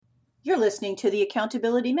You're listening to the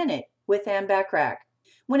Accountability Minute with Ann Backrack.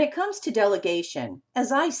 When it comes to delegation,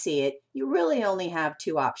 as I see it, you really only have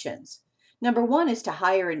two options. Number one is to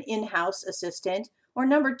hire an in-house assistant, or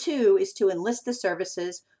number two is to enlist the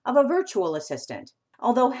services of a virtual assistant.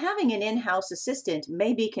 Although having an in-house assistant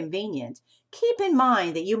may be convenient, keep in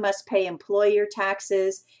mind that you must pay employer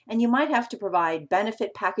taxes and you might have to provide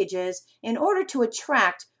benefit packages in order to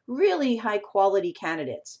attract really high-quality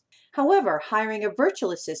candidates. However, hiring a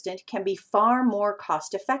virtual assistant can be far more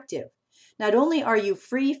cost-effective. Not only are you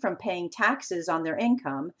free from paying taxes on their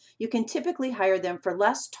income, you can typically hire them for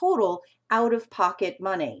less total out-of-pocket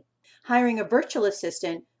money. Hiring a virtual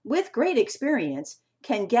assistant with great experience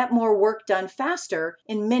can get more work done faster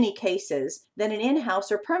in many cases than an in-house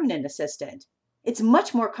or permanent assistant. It's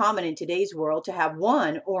much more common in today's world to have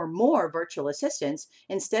one or more virtual assistants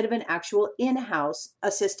instead of an actual in-house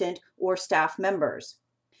assistant or staff members.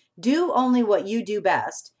 Do only what you do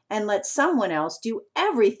best and let someone else do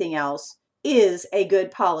everything else is a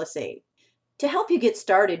good policy. To help you get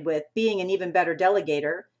started with being an even better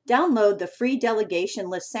delegator, download the free delegation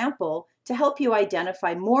list sample to help you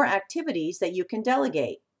identify more activities that you can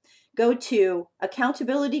delegate. Go to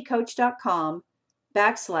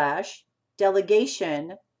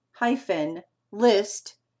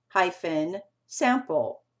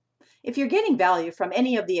accountabilitycoach.com/delegation-list-sample. If you're getting value from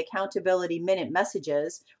any of the Accountability Minute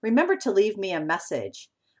messages, remember to leave me a message.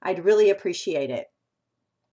 I'd really appreciate it.